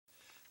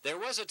There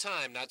was a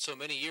time not so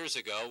many years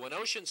ago when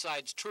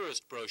Oceanside's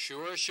tourist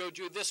brochure showed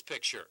you this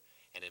picture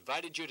and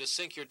invited you to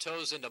sink your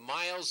toes into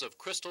miles of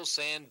crystal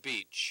sand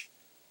beach.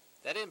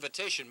 That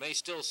invitation may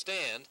still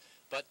stand,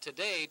 but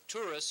today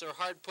tourists are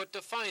hard put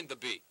to find the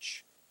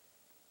beach.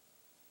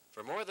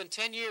 For more than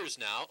 10 years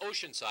now,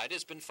 Oceanside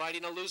has been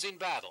fighting a losing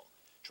battle,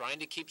 trying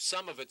to keep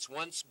some of its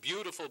once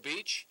beautiful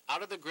beach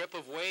out of the grip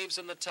of waves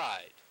and the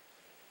tide.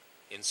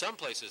 In some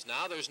places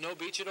now, there's no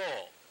beach at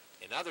all.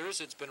 In others,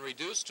 it's been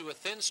reduced to a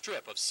thin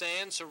strip of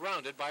sand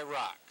surrounded by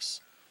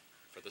rocks.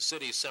 For the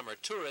city's summer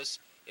tourists,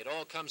 it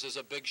all comes as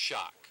a big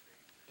shock.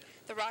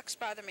 The rocks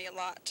bother me a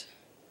lot,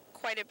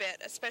 quite a bit,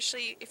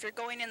 especially if you're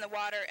going in the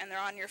water and they're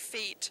on your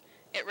feet.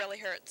 It really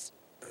hurts.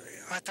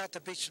 I thought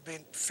the beach had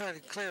been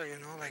fairly clear, you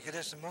know, like it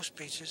is in most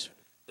beaches.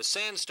 The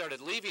sand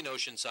started leaving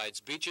Oceanside's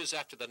beaches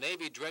after the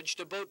Navy dredged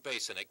a boat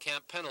basin at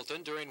Camp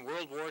Pendleton during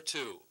World War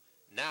II.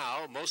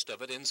 Now, most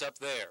of it ends up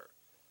there.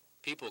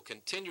 People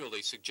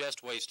continually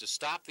suggest ways to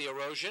stop the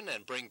erosion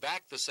and bring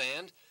back the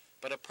sand,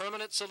 but a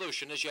permanent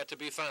solution is yet to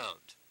be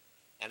found.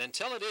 And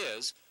until it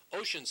is,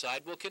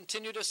 Oceanside will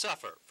continue to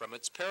suffer from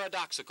its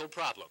paradoxical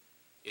problem.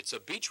 It's a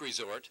beach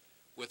resort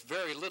with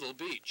very little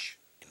beach.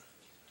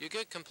 Do you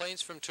get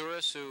complaints from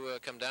tourists who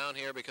come down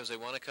here because they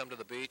want to come to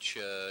the beach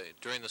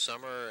during the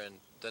summer and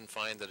then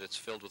find that it's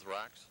filled with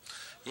rocks?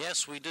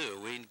 Yes, we do.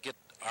 We get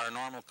our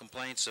normal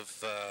complaints of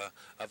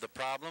the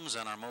problems,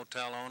 and our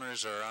motel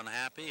owners are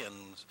unhappy, and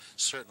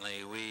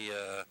certainly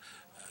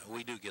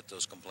we do get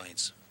those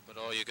complaints. But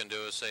all you can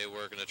do is say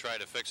we're going to try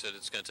to fix it.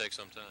 It's going to take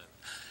some time.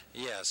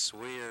 Yes,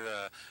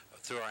 we're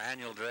through our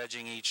annual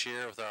dredging each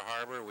year with our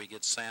harbor, we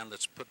get sand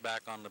that's put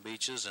back on the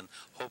beaches, and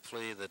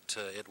hopefully that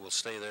it will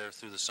stay there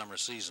through the summer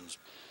seasons.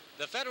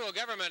 The federal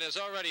government has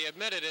already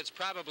admitted it's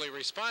probably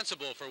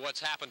responsible for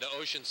what's happened to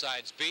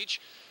Oceanside's beach,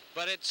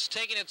 but it's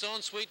taking its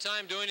own sweet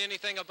time doing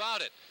anything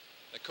about it.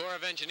 The Corps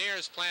of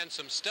Engineers planned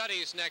some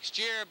studies next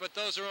year, but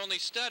those are only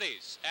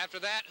studies. After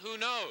that, who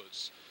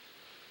knows?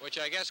 Which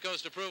I guess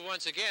goes to prove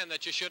once again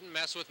that you shouldn't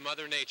mess with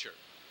Mother Nature.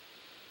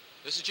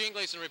 This is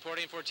Gleeson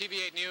reporting for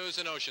TV8 News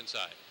in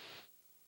Oceanside.